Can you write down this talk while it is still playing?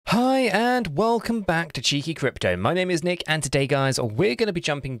Hi and welcome back to Cheeky Crypto. My name is Nick and today guys we're going to be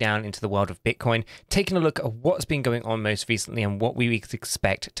jumping down into the world of Bitcoin, taking a look at what's been going on most recently and what we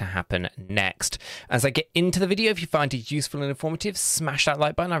expect to happen next. As I get into the video, if you find it useful and informative, smash that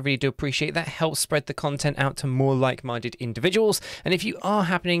like button. I really do appreciate that. Helps spread the content out to more like-minded individuals. And if you are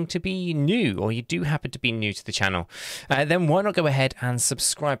happening to be new, or you do happen to be new to the channel, then why not go ahead and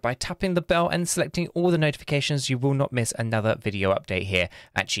subscribe by tapping the bell and selecting all the notifications. You will not miss another video update here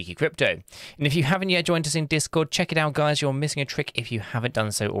at Cheeky Crypto. And if you haven't yet joined us in Discord, check it out guys. You're missing a trick if you haven't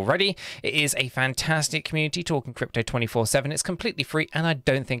done so already. It is a fantastic community talking crypto 24/7. It's completely free and I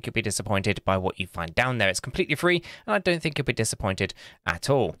don't think you'll be disappointed by what you find down there. It's completely free and I don't think you'll be disappointed at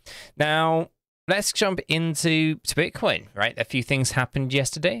all. Now let's jump into Bitcoin, right? A few things happened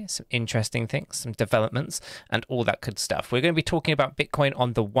yesterday, some interesting things, some developments, and all that good stuff. We're going to be talking about Bitcoin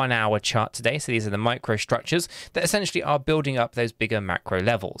on the 1 hour chart today. So these are the micro structures that essentially are building up those bigger macro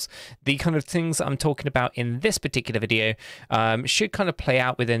levels. The kind of things I'm talking about in this particular video should kind of play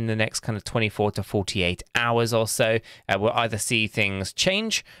out within the next kind of 24 to 48 hours or so. We'll either see things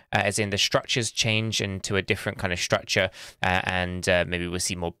change, as in the structures change into a different kind of structure, and maybe we'll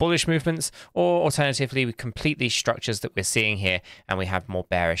see more bullish movements, or alternatively we complete these structures that we're seeing here and we have more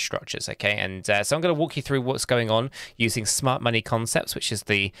bearish structures. Okay, and so I'm going to walk you through what's going on using smart money concepts, which is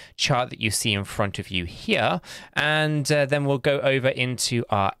the chart that you see in front of you here, and then we'll go over into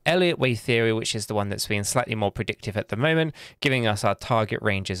our Elliot wave theory, which is the one that's being slightly more predictive at the moment, giving us our target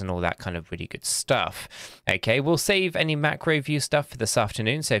ranges and all that kind of really good stuff. Okay, we'll save any macro view stuff for this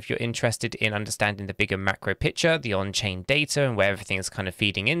afternoon, so if you're interested in understanding the bigger macro picture, the on-chain data and where everything is kind of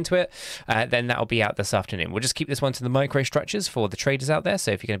feeding into it, then that'll be out this afternoon. We'll just keep this one to the micro structures for the traders out there. So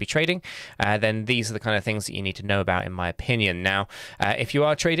if you're going to be trading, then these are the kind of things that you need to know about, in my opinion. Now, if you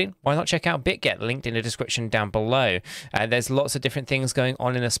are trading, why not check out Bitget, linked in the description down below. There's lots of different things going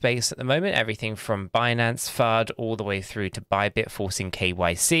on in the space at the moment, everything from Binance, FUD, all the way through to BYBIT forcing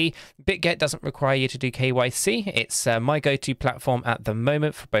KYC. Bitget doesn't require you to do KYC. It's my go-to platform at the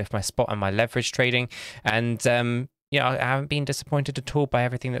moment for both my spot and my leverage trading. And yeah, I haven't been disappointed at all by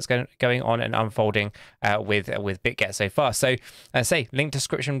everything that's going on and unfolding with Bitget so far. So, as I say, link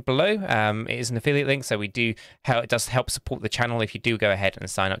description below. It is an affiliate link, so it does help support the channel if you do go ahead and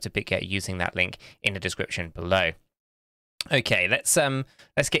sign up to Bitget using that link in the description below. Okay, let's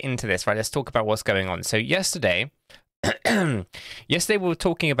get into this. Right, let's talk about what's going on. So yesterday, yesterday we were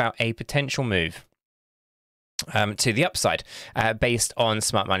talking about a potential move to the upside based on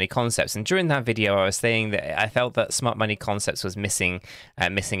smart money concepts, and during that video I was saying that I felt that smart money concepts was missing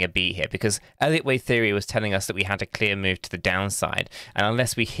a beat here, because Elliot wave theory was telling us that we had a clear move to the downside, and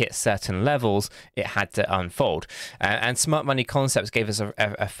unless we hit certain levels it had to unfold, and smart money concepts gave us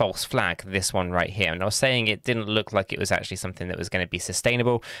a false flag, this one right here, and I was saying it didn't look like it was actually something that was going to be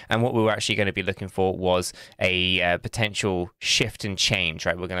sustainable, and what we were actually going to be looking for was a potential shift and change.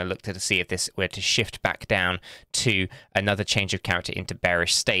 Right, we're going to look to see if this were to shift back down to another change of character into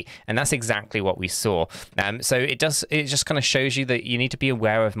bearish state, and that's exactly what we saw. So it just kind of shows you that you need to be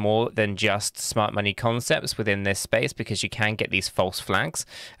aware of more than just smart money concepts within this space, because you can get these false flags,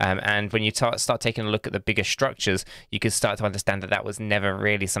 and when you start taking a look at the bigger structures, you could start to understand that that was never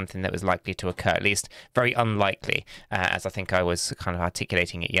really something that was likely to occur, at least very unlikely, as I think I was kind of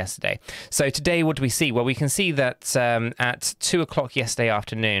articulating it yesterday. So today what do we see? Well, we can see that at 2 o'clock yesterday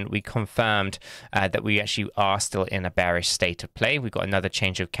afternoon we confirmed that we actually are still in a bearish state of play. We've got another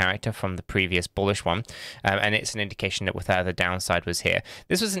change of character from the previous bullish one, and it's an indication that the downside was here.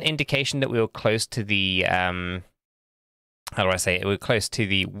 This was an indication that we were close to the how do I say it? We're close to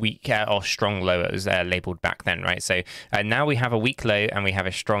the weak or strong low. It was labeled back then, right? So now we have a weak low and we have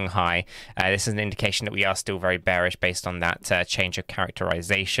a strong high. This is an indication that we are still very bearish based on that change of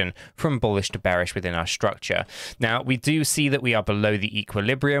characterization from bullish to bearish within our structure. Now, we do see that we are below the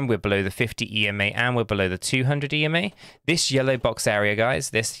equilibrium. We're below the 50 EMA and we're below the 200 EMA. This yellow box area, guys,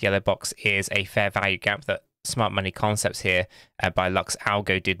 this yellow box is a fair value gap that smart money concepts here by Lux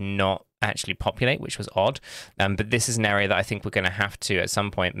Algo did not actually populate, which was odd, but this is an area that I think we're going to have to at some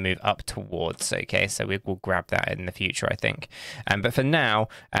point move up towards. Okay, so we will grab that in the future, I think, but for now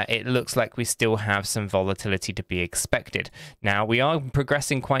it looks like we still have some volatility to be expected. Now, we are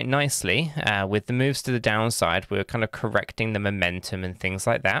progressing quite nicely with the moves to the downside. We're kind of correcting the momentum and things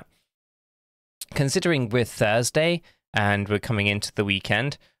like that. Considering we're Thursday and we're coming into the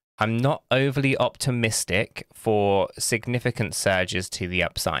weekend, I'm not overly optimistic for significant surges to the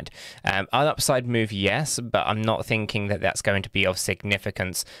upside. An upside move, yes, but I'm not thinking that that's going to be of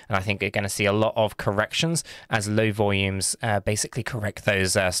significance. And I think we're going to see a lot of corrections as low volumes basically correct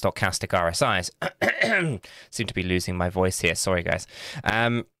those stochastic RSIs. Seem to be losing my voice here. Sorry, guys.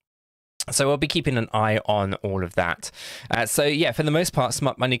 So we'll be keeping an eye on all of that. So yeah, for the most part,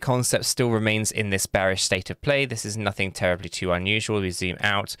 smart money concept still remains in this bearish state of play. This is nothing terribly too unusual. We zoom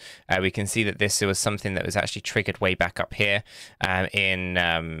out, we can see that this was something that was actually triggered way back up here in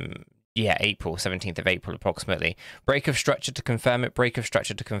April, 17th of April, approximately. Break of structure to confirm it, break of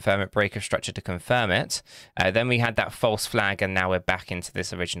structure to confirm it, break of structure to confirm it. Then we had that false flag, and now we're back into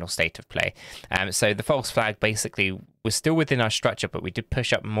this original state of play. So the false flag basically was still within our structure, but we did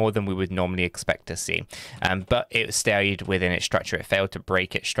push up more than we would normally expect to see. But it stayed within its structure. It failed to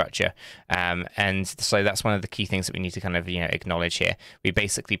break its structure. And so that's one of the key things that we need to kind of, acknowledge here. We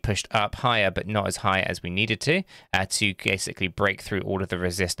basically pushed up higher, but not as high as we needed to basically break through all of the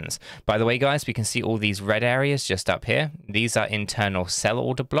resistance. By the way, guys, we can see all these red areas just up here. These are internal sell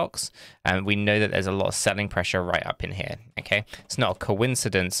order blocks. And we know that there's a lot of selling pressure right up in here. Okay, it's not a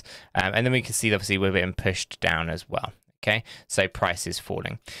coincidence. And then we can see, obviously, we're being pushed down as well. Okay, so price is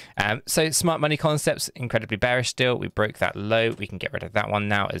falling. So smart money concepts, incredibly bearish still. We broke that low. We can get rid of that one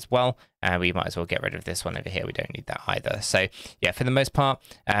now as well. We might as well get rid of this one over here. We don't need that either. So yeah, for the most part,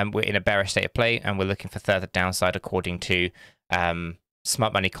 we're in a bearish state of play, and we're looking for further downside according to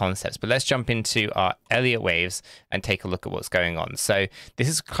smart money concepts. But let's jump into our Elliot waves and take a look at what's going on. So this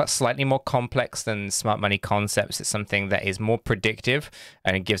is slightly more complex than smart money concepts. It's something that is more predictive,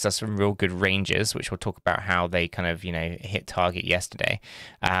 and it gives us some real good ranges, which we'll talk about how they kind of, hit target yesterday.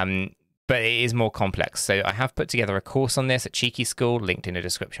 But it is more complex. So I have put together a course on this at Cheeky School, linked in the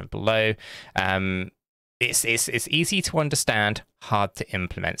description below. It's easy to understand, hard to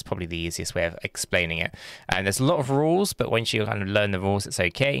implement. It's probably the easiest way of explaining it. And there's a lot of rules, but once you kind of learn the rules, it's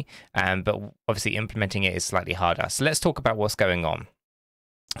okay. But obviously implementing it is slightly harder. So let's talk about what's going on.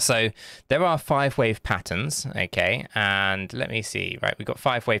 So there are 5-wave patterns, okay, and let me see, right, we've got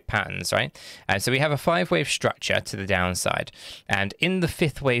 5-wave patterns, right, and so we have a 5-wave structure to the downside, and in the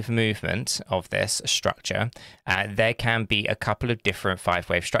 5th wave movement of this structure, there can be a couple of different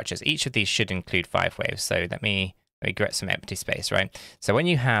 5-wave structures. Each of these should include 5 waves, so let me get some empty space, right, so when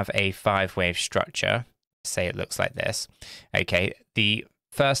you have a 5-wave structure, say it looks like this, okay, the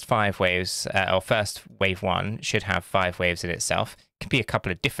first 5 waves, or first wave 1 should have 5 waves in itself. Can be a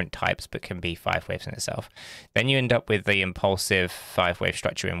couple of different types, but can be 5 waves in itself. Then you end up with the impulsive 5-wave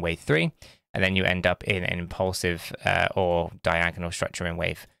structure in wave 3, and then you end up in an impulsive or diagonal structure in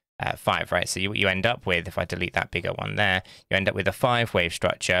wave 5, right? So you end up with, if I delete that bigger one there, you end up with a 5-wave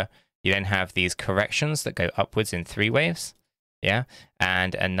structure. You then have these corrections that go upwards in 3 waves. Yeah,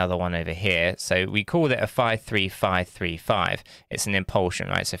 and another one over here. So we call it a 5-3-5-3-5. It's an impulsion,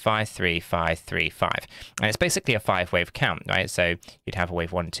 right? So 5-3-5-3-5, and it's basically a 5-wave count, right? So you'd have a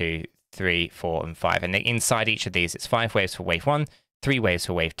wave 1, 2, 3, 4, and 5, and inside each of these, it's 5 waves for wave 1, 3 waves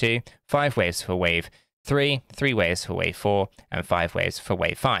for wave 2, 5 waves for wave 3, 3 waves for wave 4, and 5 waves for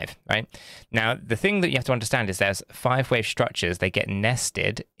wave 5, right? Now, the thing that you have to understand is there's 5-wave structures, they get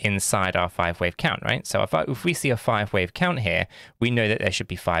nested inside our 5-wave count, right? So if we see a 5-wave count here, we know that there should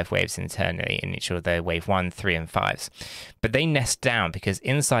be 5 waves internally in each of the wave 1, 3, and 5s. But they nest down because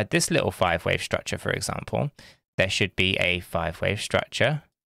inside this little 5-wave structure, for example, there should be a 5-wave structure,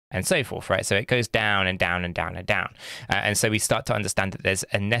 and so forth, right? So it goes down and down and down and down. And so we start to understand that there's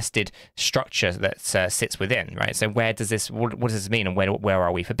a nested structure that sits within, right? So what does this mean, and where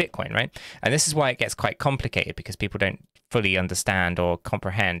are we for Bitcoin, right? And this is why it gets quite complicated, because people don't fully understand or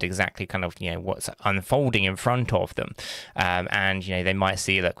comprehend exactly kind of, what's unfolding in front of them. And, they might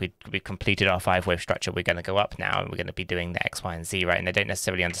see, look, we've completed our 5-wave structure. We're going to go up now, and we're going to be doing the X, Y, and Z, right? And they don't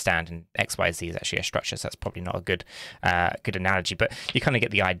necessarily understand, and X, Y, Z is actually a structure. So that's probably not a good analogy, but you kind of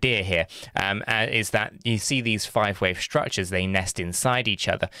get the idea here, is that you see these 5-wave structures, they nest inside each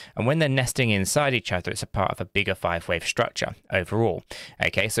other, and when they're nesting inside each other, it's a part of a bigger 5-wave structure overall.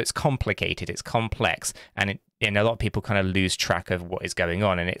 Okay, so it's complicated, it's complex, and a lot of people kind of lose track of what is going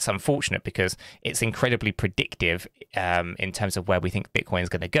on, and it's unfortunate because it's incredibly predictive in terms of where we think Bitcoin is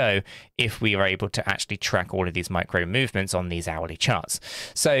going to go if we are able to actually track all of these micro movements on these hourly charts.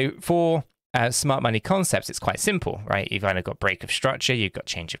 So for smart money concepts, it's quite simple, right? You've kind of got break of structure, you've got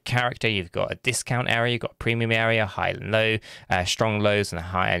change of character, you've got a discount area, you've got premium area, high and low, strong lows and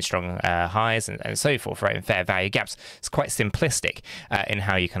high and strong highs, and so forth, right? And fair value gaps. It's quite simplistic in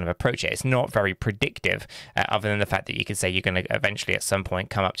how you kind of approach it. It's not very predictive, other than the fact that you could say you're going to eventually at some point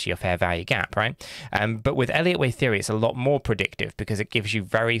come up to your fair value gap, right? But with Elliott wave theory, it's a lot more predictive because it gives you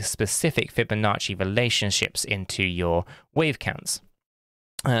very specific Fibonacci relationships into your wave counts.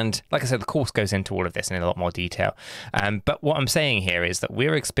 And like I said, the course goes into all of this in a lot more detail. But what I'm saying here is that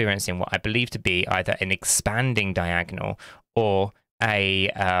we're experiencing what I believe to be either an expanding diagonal or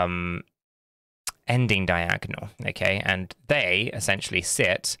a ending diagonal, okay? And they essentially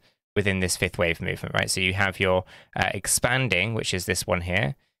sit within this fifth wave movement, right? So you have your expanding, which is this one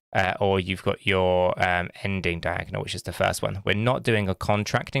here, or you've got your ending diagonal, which is the first one. We're not doing a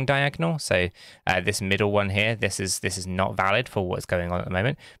contracting diagonal, so this middle one here, this is not valid for what's going on at the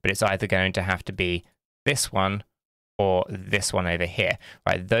moment, but it's either going to have to be this one or this one over here,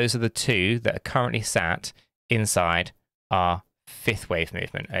 right? Those are the two that are currently sat inside our fifth wave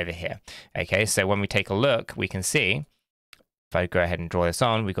movement over here. Okay, so when we take a look, we can see, if I go ahead and draw this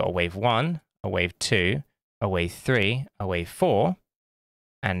on, we've got a wave 1, a wave 2, a wave 3, a wave 4,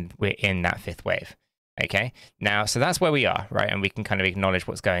 and we're in that fifth wave. Okay, now, so that's where we are, right? And we can kind of acknowledge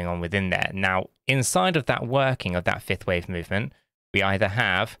what's going on within there. Now, inside of that working of that fifth wave movement, we either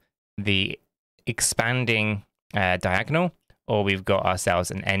have the expanding diagonal, or we've got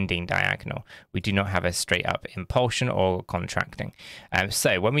ourselves an ending diagonal. We do not have a straight up impulsion or contracting.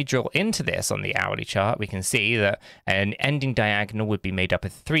 So when we drill into this on the hourly chart, we can see that an ending diagonal would be made up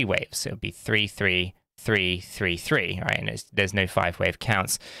of 3 waves. So it would be 3, 3, 3, 3, 3, right? And there's no 5-wave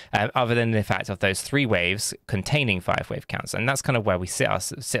counts other than the fact of those 3 waves containing 5-wave counts. And that's kind of where we sit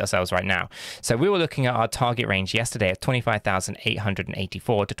ourselves right now. So we were looking at our target range yesterday at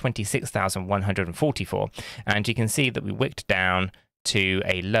 25,884 to 26,144. And you can see that we wicked down to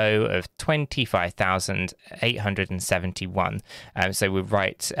a low of 25,871. So we're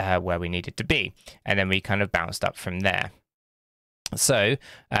right where we needed to be. And then we kind of bounced up from there. So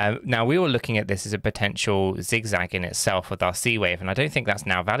now we were looking at this as a potential zigzag in itself with our C wave, and I don't think that's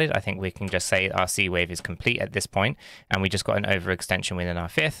now valid. I think we can just say our C wave is complete at this point, and we just got an overextension within our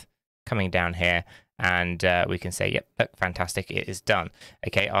fifth coming down here, and we can say, yep, look, fantastic, it is done.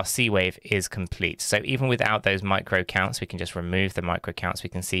 Okay, our C wave is complete. So even without those micro counts, we can just remove the micro counts. We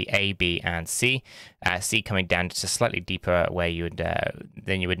can see A, B, and C. C coming down to slightly deeper where you would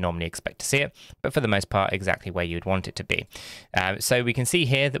than you would normally expect to see it, but for the most part, exactly where you would want it to be. So we can see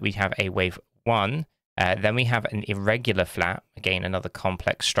here that we have a wave 1. Then we have an irregular flat, again, another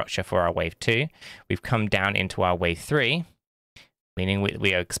complex structure for our wave 2. We've come down into our wave 3. Meaning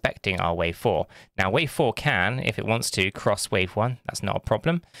we are expecting our wave 4. Now, wave 4 can, if it wants to, cross wave 1. That's not a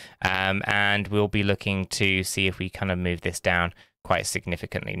problem. And we'll be looking to see if we kind of move this down quite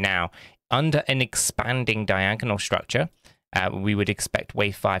significantly. Now, under an expanding diagonal structure, we would expect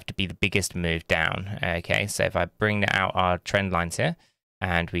wave 5 to be the biggest move down. Okay, so if I bring out our trend lines here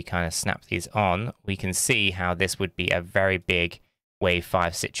and we kind of snap these on, we can see how this would be a very big wave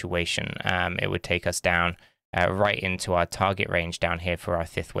 5 situation. It would take us down right into our target range down here for our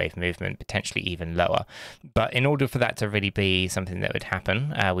fifth wave movement, potentially even lower. But in order for that to really be something that would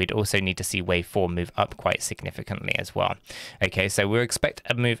happen, we'd also need to see wave 4 move up quite significantly as well. Okay, so we'll expect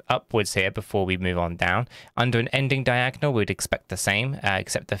a move upwards here before we move on down. Under an ending diagonal, we'd expect the same,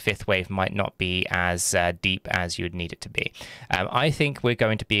 except the fifth wave might not be as deep as you would need it to be. I think we're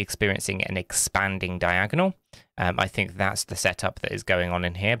going to be experiencing an expanding diagonal. I think that's the setup that is going on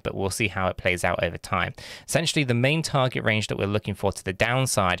in here, but we'll see how it plays out over time. Essentially, the main target range that we're looking for to the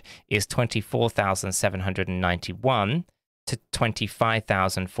downside is 24,791 to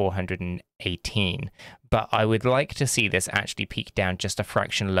 25,418. But I would like to see this actually peak down just a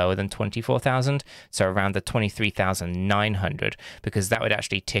fraction lower than 24,000, so around the 23,900, because that would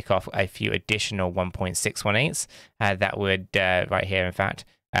actually tick off a few additional 1.618s. That would, right here, in fact,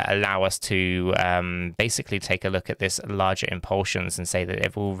 allow us to basically take a look at this larger impulsions and say that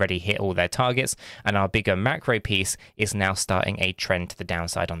they've already hit all their targets, and our bigger macro piece is now starting a trend to the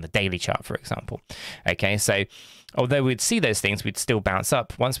downside on the daily chart, for example. Okay, so although we'd see those things, we'd still bounce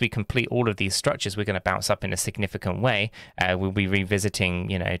up. Once we complete all of these structures, we're going to bounce up in a significant way. We'll be revisiting,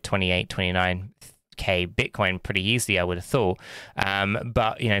 28, 29 Bitcoin pretty easily, I would have thought.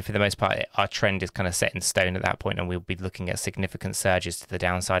 But, for the most part, our trend is kind of set in stone at that point, and we'll be looking at significant surges to the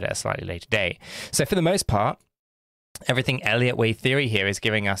downside at a slightly later date. So for the most part, everything Elliot wave theory here is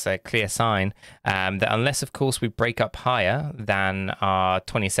giving us a clear sign that unless, of course, we break up higher than our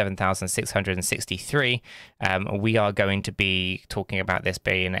 27,663, we are going to be talking about this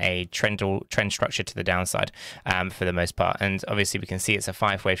being a trend structure to the downside for the most part. And obviously, we can see it's a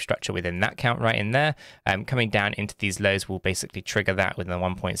 5-wave structure within that count right in there. Coming down into these lows will basically trigger that within the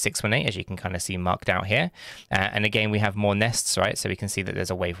 1.618, as you can kind of see marked out here. And again, we have more nests, right? So we can see that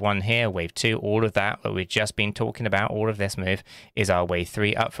there's a wave 1 here, wave 2, all of that we've just been talking about. All of this move is our wave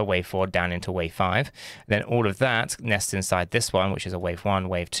 3 up for wave 4 down into wave 5. Then all of that nests inside this one, which is a wave 1,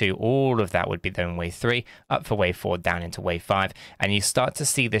 wave 2. All of that would be then wave 3 up for wave 4 down into wave 5. And you start to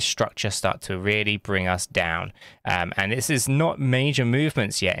see this structure start to really bring us down. And this is not major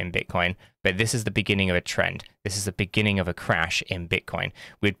movements yet in Bitcoin, but this is the beginning of a trend. This is the beginning of a crash in Bitcoin.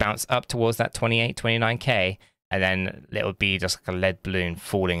 We'd bounce up towards that 28, 29K. and then it'll be just like a lead balloon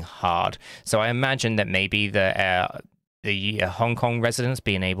falling hard. So I imagine that maybe the Hong Kong residents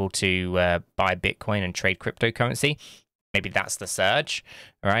being able to buy Bitcoin and trade cryptocurrency, maybe that's the surge,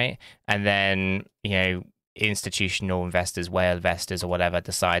 right? And then, you know, institutional investors, whale investors or whatever,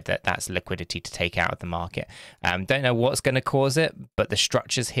 decide that that's liquidity to take out of the market. Don't know what's going to cause it, but the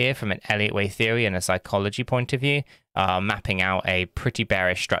structures here from an Elliott wave theory and a psychology point of view are mapping out a pretty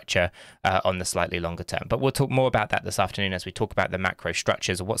bearish structure on the slightly longer term. But we'll talk more about that this afternoon as we talk about the macro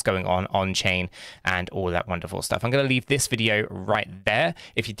structures of what's going on chain and all that wonderful stuff. I'm going to leave this video right there.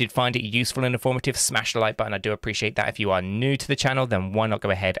 If you did find it useful and informative, smash the like button. I do appreciate that. If you are new to the channel, then why not go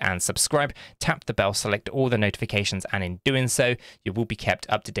ahead and subscribe, tap the bell, select all the notifications, and in doing so, you will be kept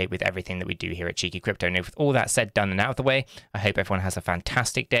up to date with everything that we do here at Cheeky Crypto. And with all that said, done, and out of the way, I hope everyone has a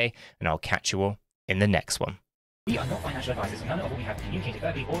fantastic day, and I'll catch you all in the next one. We are not financial advisors. None of what we have communicated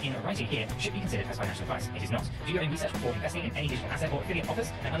verbally or in writing here should be considered as financial advice. It is not. Do your own research before investing in any digital asset or affiliate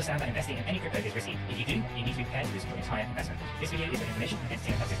offers, and understand that investing in any crypto is risky. If you do, you need to be prepared to lose your entire investment. This video is for information and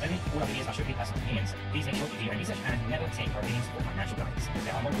entertainment purposes only. All our videos are strictly personal opinions. Please make sure you do your own research and never take our opinions for financial guidance.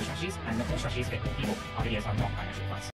 There are multiple strategies, and not all strategies fit all people. Our videos are not financial advice.